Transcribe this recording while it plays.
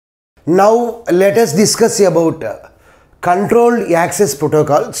Now let us discuss about controlled access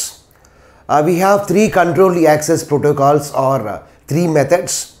protocols. We have three controlled access protocols or three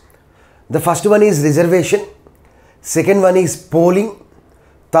methods. The first one is reservation, second one is polling,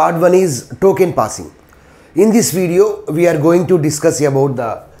 third one is token passing. In this video we are going to discuss about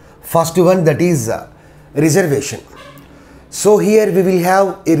the first one, that is reservation. So here we will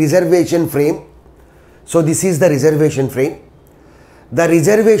have a reservation frame. So this is the reservation frame. The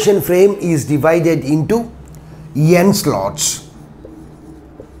reservation frame is divided into n slots,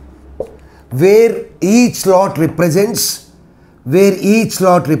 where each slot represents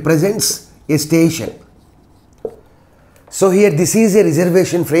a station. So here this is a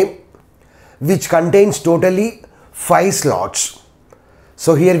reservation frame which contains totally 5 slots.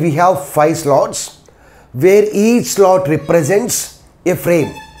 So here we have 5 slots where each slot represents a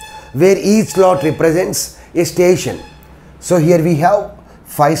frame, where each slot represents a station. So here we have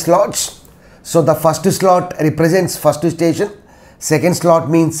 5 slots. So the first slot represents first station, second slot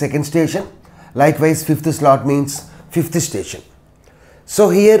means second station, likewise fifth slot means fifth station. So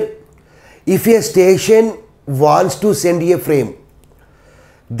here if a station wants to send a frame,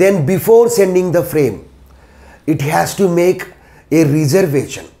 then before sending the frame it has to make a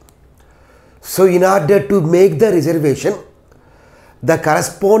reservation. So in order to make the reservation, the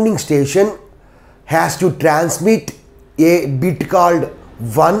corresponding station has to transmit a bit called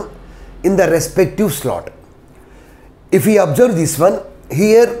 1 in the respective slot. If we observe this one,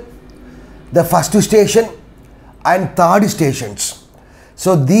 here the first station and third stations,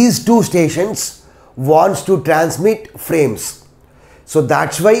 so these two stations wants to transmit frames. So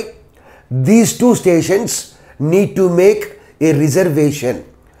that's why these two stations need to make a reservation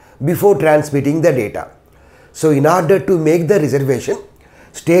before transmitting the data. So in order to make the reservation,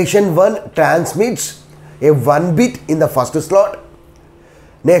 station 1 transmits a 1 bit in the first slot.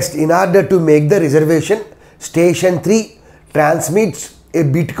 Next, in order to make the reservation, station 3 transmits a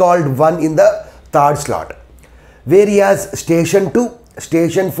bit called 1 in the third slot. Whereas station 2,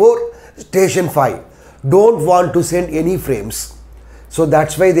 station 4, station 5 don't want to send any frames. So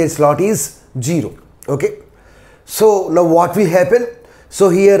that's why their slot is 0. Okay. So now what will happen? So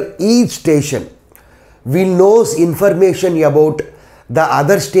here each station will knows information about the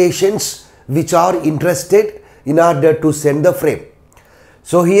other stations which are interested in order to send the frame.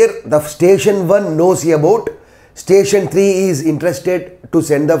 So here the station 1 knows about station 3 is interested to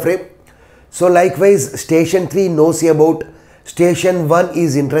send the frame. So likewise station 3 knows about station 1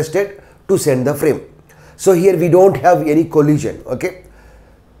 is interested to send the frame. So here we don't have any collision. Okay.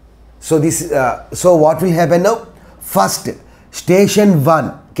 So this so what will happen now? First, station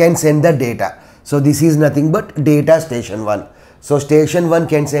 1 can send the data. So this is nothing but data station 1. So station 1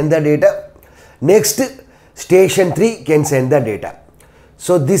 can send the data. Next, station 3 can send the data.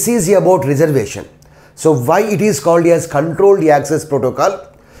 So this is about reservation. So why it is called as controlled access protocol?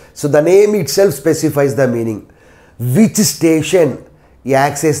 So the name itself specifies the meaning. Which station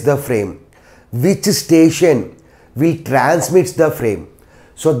access the frame? Which station will transmit the frame?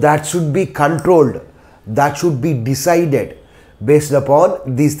 So that should be controlled. That should be decided based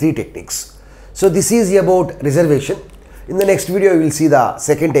upon these three techniques. So this is about reservation. In the next video, we will see the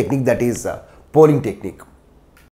second technique, that is polling technique.